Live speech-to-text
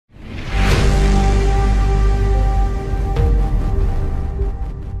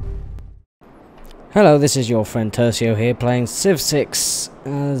Hello, this is your friend Tercio here, playing Civ 6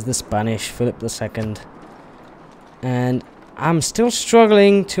 as the Spanish Philip II. And I'm still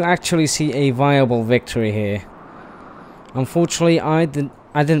struggling to actually see a viable victory here. Unfortunately, I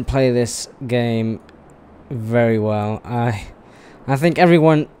didn't play this game very well. I think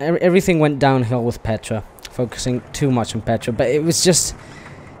everything went downhill with Petra, focusing too much on Petra, but it was just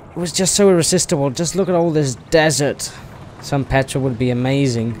so irresistible. Just look at all this desert. Some Petra would be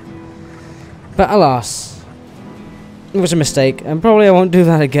amazing. But alas, it was a mistake, and probably I won't do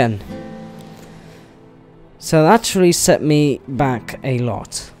that again. So that actually set me back a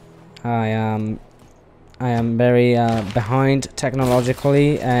lot. I am very behind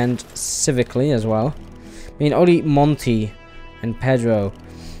technologically and civically as well. I mean, only Monty and Pedro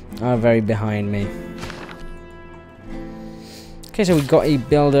are very behind me. Okay, so we got a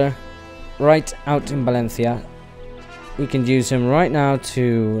builder right out in Valencia. We can use him right now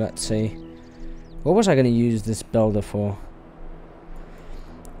to, let's see. What was I going to use this builder for?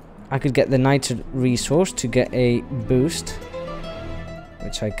 I could get the nitrate resource to get a boost,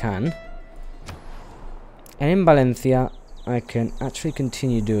 which I can. And in Valencia, I can actually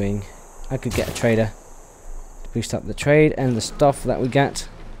continue doing. I could get a trader to boost up the trade and the stuff that we get.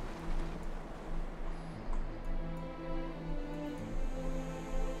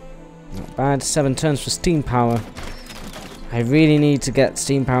 Not bad. 7 turns for steam power. I really need to get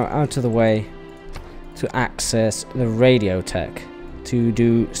steam power out of the way to access the radio tech to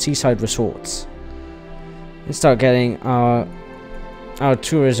do seaside resorts and start getting our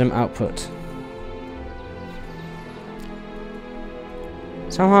tourism output.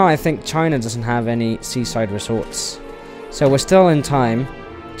 Somehow I think China doesn't have any seaside resorts, so we're still in time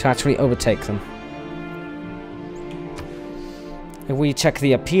to actually overtake them. If we check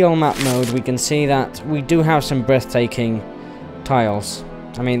the appeal map mode, we can see that we do have some breathtaking tiles.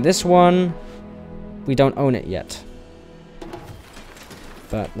 I mean, this one, we don't own it yet.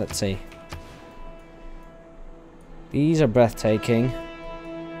 But let's see. These are breathtaking.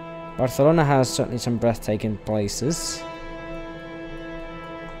 Barcelona has certainly some breathtaking places.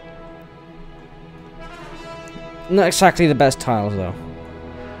 Not exactly the best tiles though.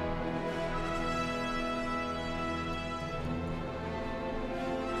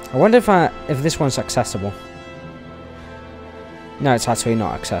 I wonder if this one's accessible. No, it's actually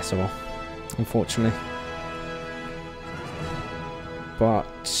not accessible, unfortunately.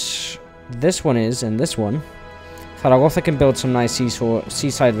 But this one is, and this one. Zaragoza can build some nice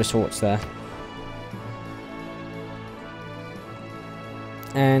seaside resorts there.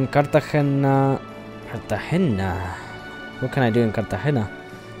 And Cartagena. What can I do in Cartagena?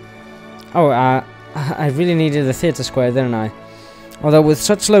 Oh, I really needed the theatre square, didn't I? Although with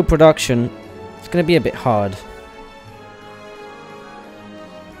such low production, it's going to be a bit hard.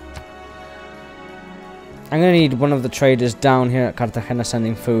 I'm going to need one of the traders down here at Cartagena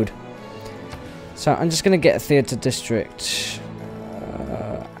sending food. So I'm just going to get a theatre district.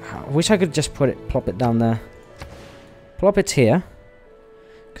 I wish I could just plop it down there. Plop it here.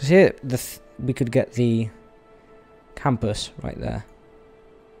 Because here we could get the campus right there.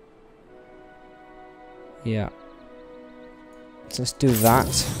 Yeah. So let's do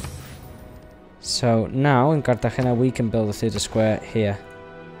that. So now in Cartagena we can build a theatre square here.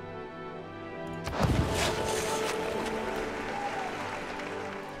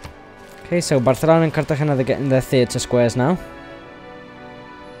 Okay, so Barcelona and Cartagena, they're getting their theatre squares now.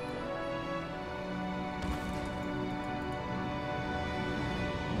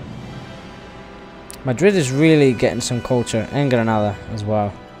 Madrid is really getting some culture, and Granada as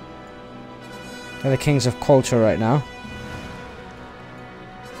well. They're the kings of culture right now.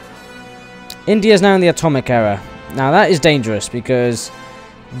 India is now in the atomic era. Now that is dangerous because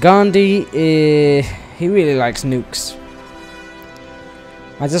Gandhi, he really likes nukes.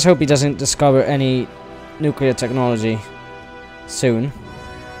 I just hope he doesn't discover any nuclear technology soon.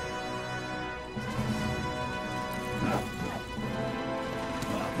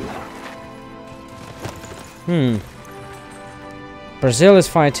 Brazil is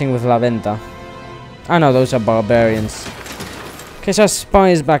fighting with La Venta. I know those are barbarians. Okay, so our spy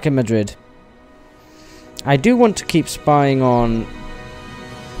is back in Madrid. I do want to keep spying on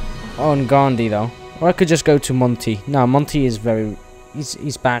Gandhi though. Or I could just go to Monty. No, Monty is very...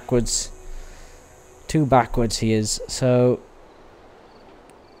 He's backwards. Too backwards he is. So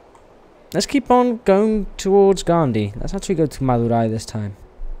let's keep on going towards Gandhi. Let's actually go to Madurai this time.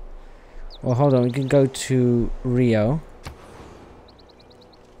 Well, hold on. We can go to Rio.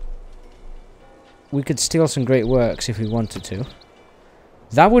 We could steal some great works if we wanted to.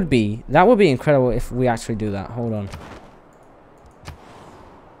 That would be incredible if we actually do that. Hold on.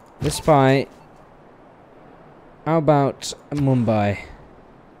 This spy How about Mumbai?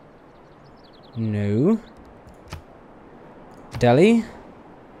 No. Delhi?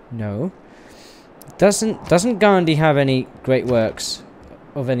 No. Doesn't Gandhi have any great works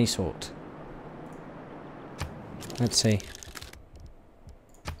of any sort? Let's see.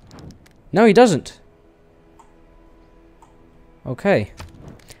 No, he doesn't. Okay.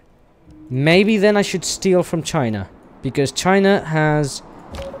 Maybe then I should steal from China, because China has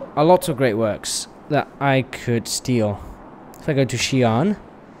a lot of great works that I could steal. If I go to Xi'an,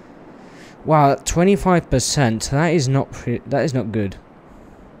 wow, 25%. That is not good.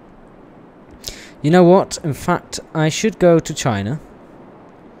 You know what? In fact, I should go to China.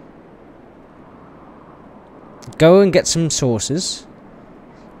 Go and get some sources.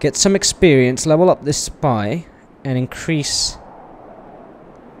 Get some experience, level up this spy, and increase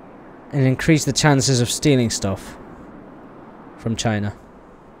the chances of stealing stuff from China.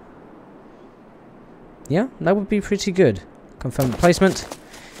 Yeah, that would be pretty good. Confirm the placement.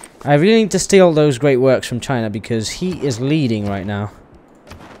 I really need to steal those great works from China because he is leading right now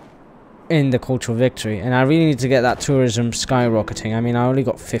in the cultural victory, and I really need to get that tourism skyrocketing. I mean, I only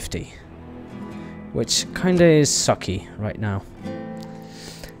got 50, which kinda is sucky right now.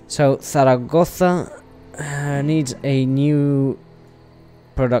 So Zaragoza needs a new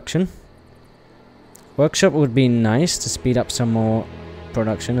production. Workshop would be nice to speed up some more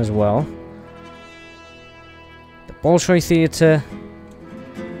production as well. The Bolshoi Theatre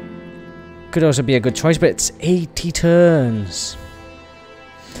could also be a good choice, but it's 80 turns.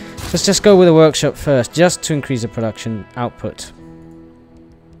 Let's just go with a workshop first, just to increase the production output.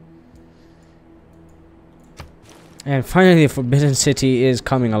 And finally, the Forbidden City is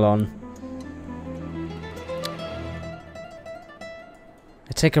coming along.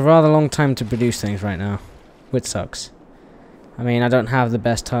 It takes a rather long time to produce things right now, which sucks. I mean, I don't have the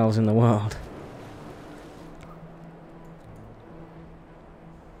best tiles in the world.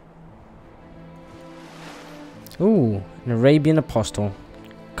 Ooh, an Arabian apostle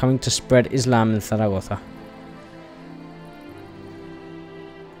coming to spread Islam in Zaragoza.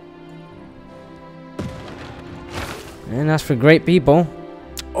 And as for great people,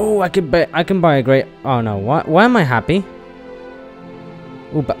 oh, I can buy a great. Oh no, why am I happy?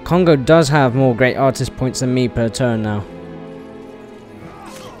 Oh, but Congo does have more great artist points than me per turn now.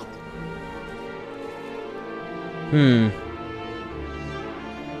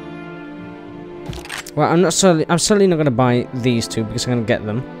 Well, I'm certainly not gonna buy these two because I'm gonna get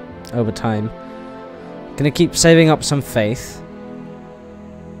them over time. Gonna keep saving up some faith.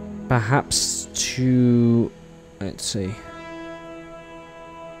 Perhaps to, let's see.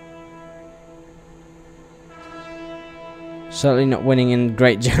 Certainly not winning in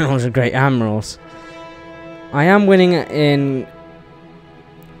great generals or great admirals. I am winning in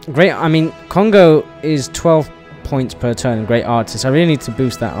great. I mean, Congo is 12 points per turn in great artists. I really need to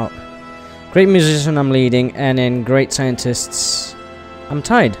boost that up. Great musician, I'm leading, and in great scientists, I'm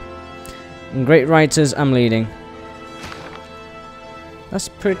tied. In great writers, I'm leading. That's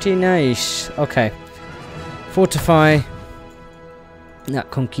pretty nice. Okay. Fortify that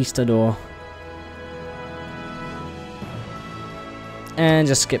conquistador. And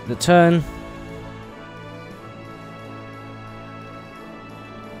just skip the turn.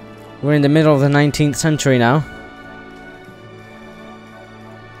 We're in the middle of the 19th century now.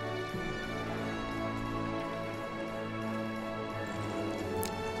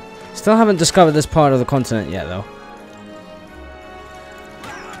 Still haven't discovered this part of the continent yet, though.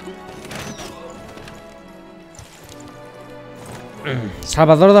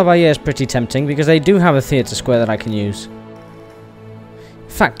 Salvador da Bahia is pretty tempting because they do have a theatre square that I can use. In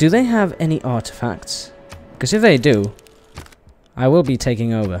fact, do they have any artifacts? Because if they do, I will be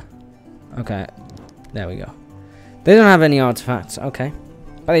taking over. Okay, there we go. They don't have any artifacts, okay.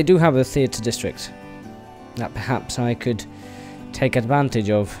 But they do have a theatre district that perhaps I could take advantage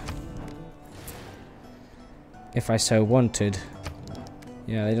of. If I so wanted.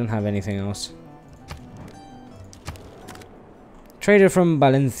 Yeah, they don't have anything else. Trader from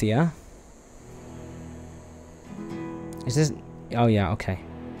Valencia. Is this... Oh yeah, okay.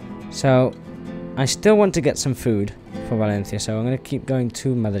 So, I still want to get some food for Valencia, so I'm going to keep going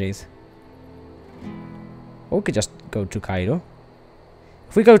to Madrid. Or we could just go to Cairo.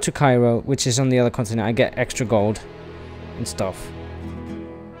 If we go to Cairo, which is on the other continent, I get extra gold and stuff.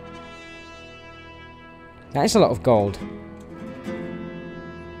 That is a lot of gold.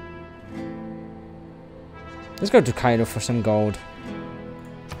 Let's go to Cairo for some gold.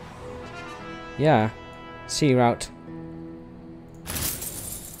 Yeah. Sea route.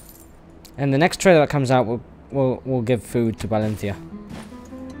 And the next trader that comes out will give food to Valencia.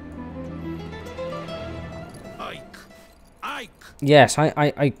 I Yes,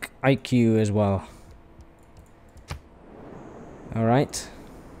 IQ as well. Alright.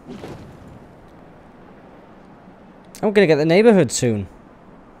 I'm gonna get the neighborhood soon.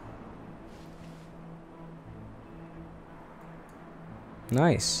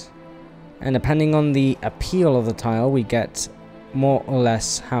 Nice. And depending on the appeal of the tile, we get more or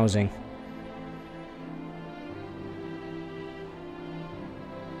less housing.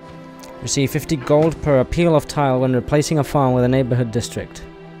 Receive 50 gold per appeal of tile when replacing a farm with a neighborhood district.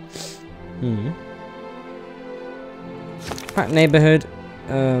 That neighborhood.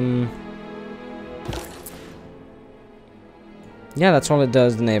 Yeah, that's all it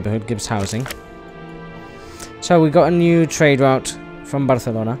does. The neighborhood gives housing. So we got a new trade route from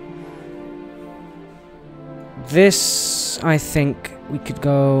Barcelona. This, I think, we could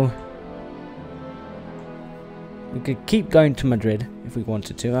go. We could keep going to Madrid if we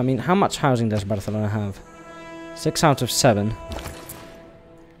wanted to. I mean, how much housing does Barcelona have? 6 out of 7.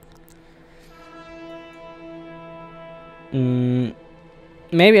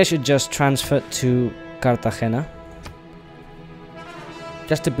 Maybe I should just transfer to Cartagena.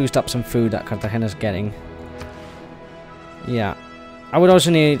 Just to boost up some food that Cartagena's getting. Yeah. I would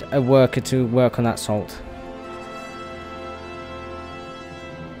also need a worker to work on that salt.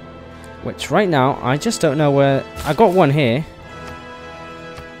 Which right now, I just don't know where... I got one here.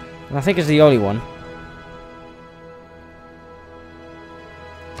 And I think it's the only one.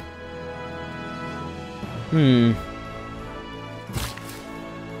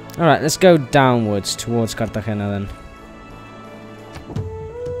 Alright, let's go downwards towards Cartagena then.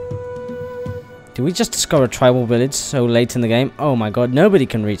 Did we just discover a tribal village so late in the game? Oh my god, nobody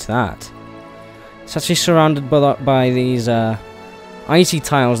can reach that. It's actually surrounded by these icy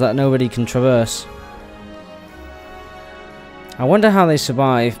tiles that nobody can traverse. I wonder how they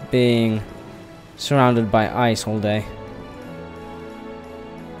survive being surrounded by ice all day.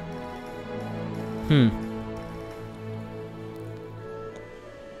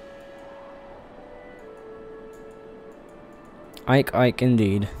 Ike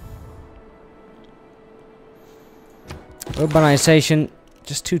indeed. Urbanization,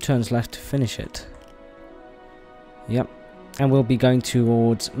 just 2 turns left to finish it. Yep, and we'll be going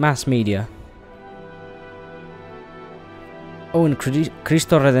towards mass media. Oh, and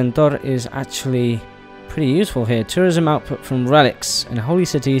Cristo Redentor is actually pretty useful here. Tourism output from relics and holy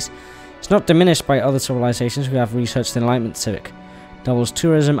cities is not diminished by other civilizations who have researched Enlightenment Civic. Doubles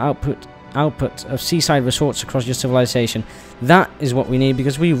tourism output of seaside resorts across your civilization. That is what we need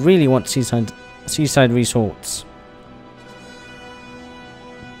because we really want seaside resorts.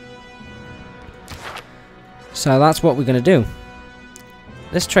 So that's what we're going to do.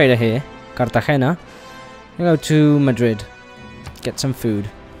 This trader here, Cartagena, we'll go to Madrid, get some food.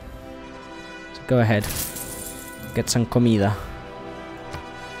 So go ahead, get some comida.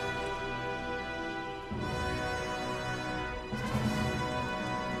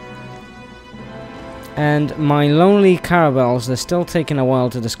 And my lonely caravels, they're still taking a while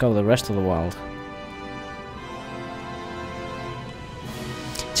to discover the rest of the world.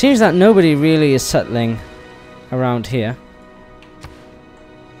 It seems that nobody really is settling around here.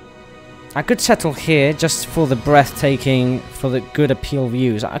 I could settle here just for the breathtaking, for the good appeal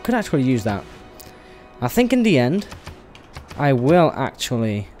views. I could actually use that. I think in the end, I will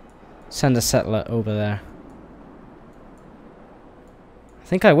actually send a settler over there. I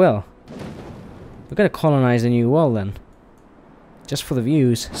think I will. We're going to colonize a new world then. Just for the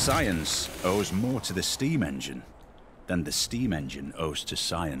views. Science owes more to the steam engine than the steam engine owes to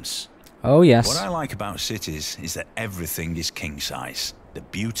science. Oh yes. What I like about cities is that everything is king size. The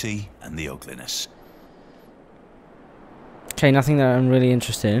beauty and the ugliness. Okay, nothing that I'm really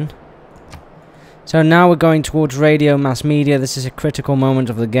interested in. So now we're going towards radio mass media. This is a critical moment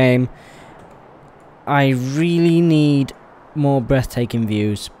of the game. I really need more breathtaking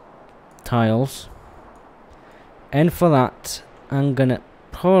views. Tiles. And for that, I'm gonna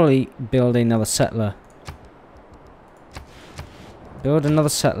probably build another settler. Build another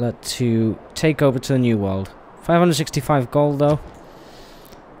settler to take over to the new world. 565 gold though.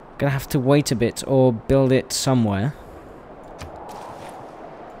 Gonna have to wait a bit or build it somewhere.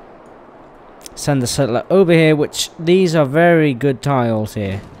 Send the settler over here, which these are very good tiles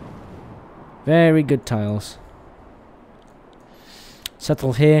here. Very good tiles.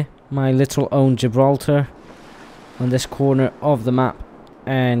 Settle here, my little own Gibraltar on this corner of the map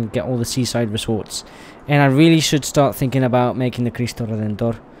and get all the seaside resorts. And I really should start thinking about making the Cristo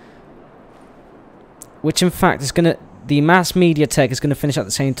Redentor. Which in fact is gonna... The mass media tech is gonna finish at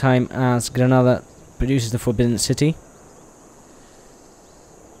the same time as Granada produces the Forbidden City.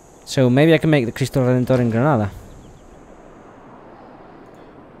 So maybe I can make the Cristo Redentor in Granada.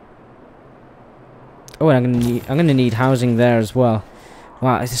 Oh, and I'm gonna need housing there as well.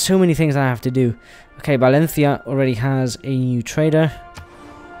 Wow, there's so many things I have to do. Okay, Valencia already has a new trader,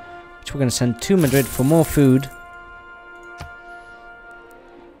 which we're gonna send to Madrid for more food.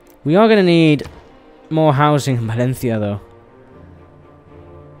 We are gonna need more housing in Valencia, though.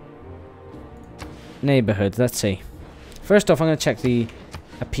 Neighborhoods, let's see. First off, I'm gonna check the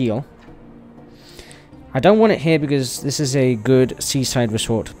appeal. I don't want it here because this is a good seaside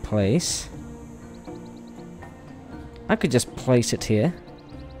resort place. I could just place it here.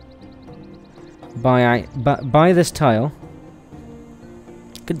 Buy this tile.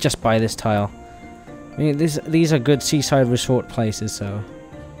 Could just buy this tile. I mean, these are good seaside resort places, so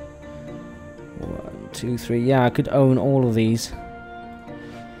 1, 2, 3. Yeah, I could own all of these.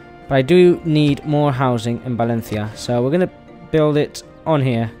 But I do need more housing in Valencia, so we're gonna build it on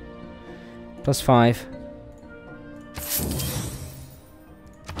here. +5.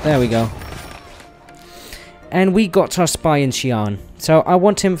 There we go. And we got our spy in Xi'an. So I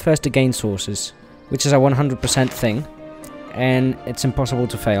want him first to gain sources, which is a 100% thing, and it's impossible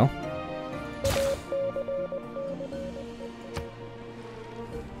to fail.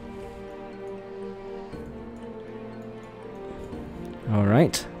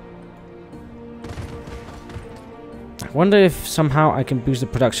 Alright. I wonder if somehow I can boost the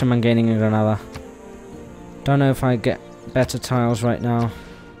production by gaining in Granada. Don't know if I get better tiles right now.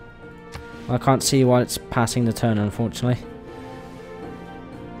 I can't see while it's passing the turn, unfortunately.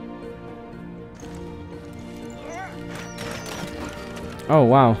 Oh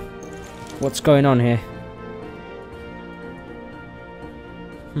wow, what's going on here?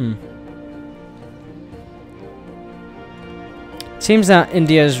 Seems that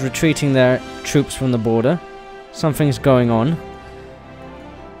India is retreating their troops from the border. Something's going on.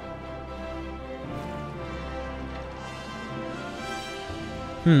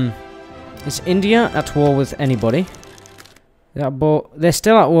 Is India at war with anybody? They're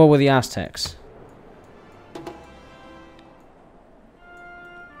still at war with the Aztecs.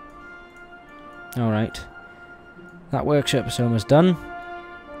 Alright. That workshop is almost done.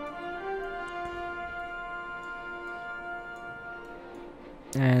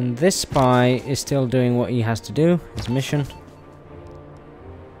 And this spy is still doing what he has to do, his mission.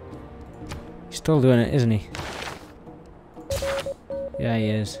 He's still doing it, isn't he? Yeah, he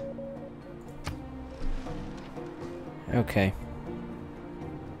is. Okay.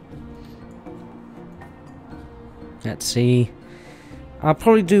 Let's see. I'll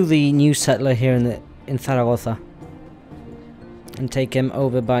probably do the new settler here in Zaragoza. And take him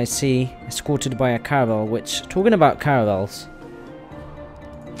over by sea, escorted by a caravel, which, talking about caravels...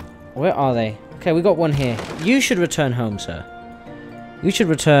 Where are they? Okay, we got one here. You should return home, sir. You should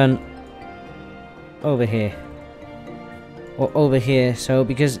return over here. Or over here, so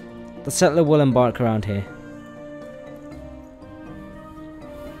because the settler will embark around here.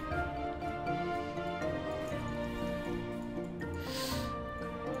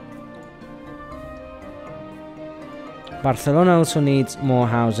 Barcelona also needs more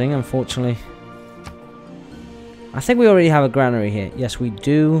housing, unfortunately. I think we already have a granary here. Yes, we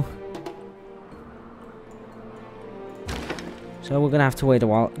do. So we're going to have to wait a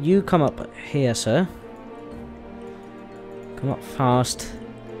while. You come up here, sir. Come up fast.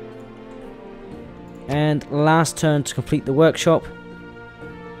 And last turn to complete the workshop.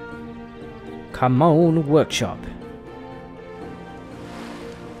 Come on, workshop.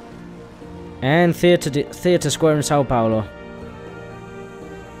 And theatre square in Sao Paulo.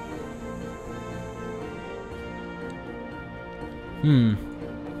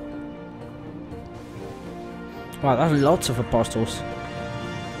 Wow, that's lots of apostles.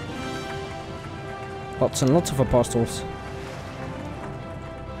 Lots and lots of apostles.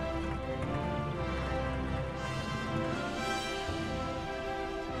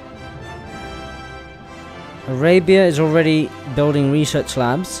 Arabia is already building research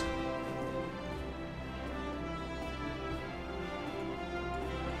labs.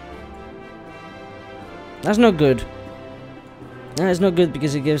 That's not good. That is not good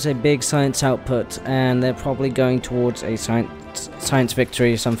because it gives a big science output, and they're probably going towards a science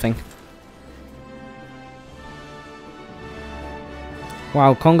victory or something.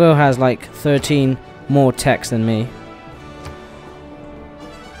 Wow, Congo has like 13 more techs than me.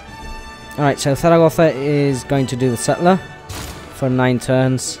 Alright, so Zaragoza is going to do the settler for 9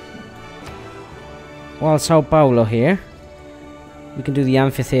 turns. While Sao Paulo here, we can do the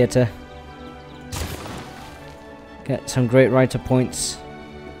amphitheatre. Get some great writer points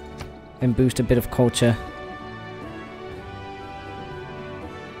and boost a bit of culture.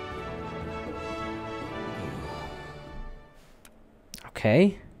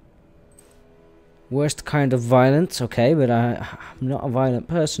 Okay. Worst kind of violence, okay, but I'm not a violent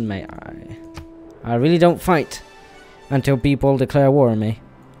person, mate. I really don't fight until people declare war on me.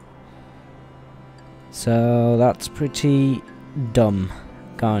 So that's pretty dumb,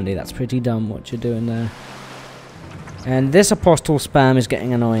 Gandhi. That's pretty dumb what you're doing there. And this apostle spam is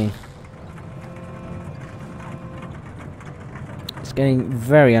getting annoying. It's getting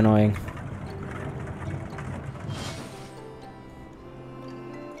very annoying.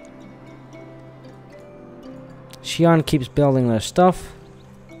 Xi'an keeps building their stuff.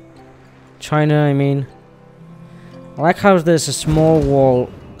 China, I mean. I like how there's a small wall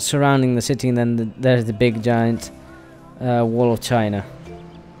surrounding the city and then there's the big giant wall of China.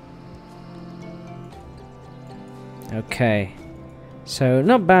 Okay. So,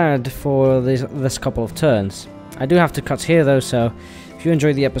 not bad for this couple of turns. I do have to cut here though, so if you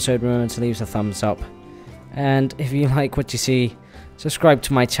enjoyed the episode, remember to leave us a thumbs up. And if you like what you see, subscribe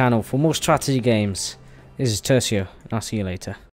to my channel for more strategy games. This is Tercio, and I'll see you later.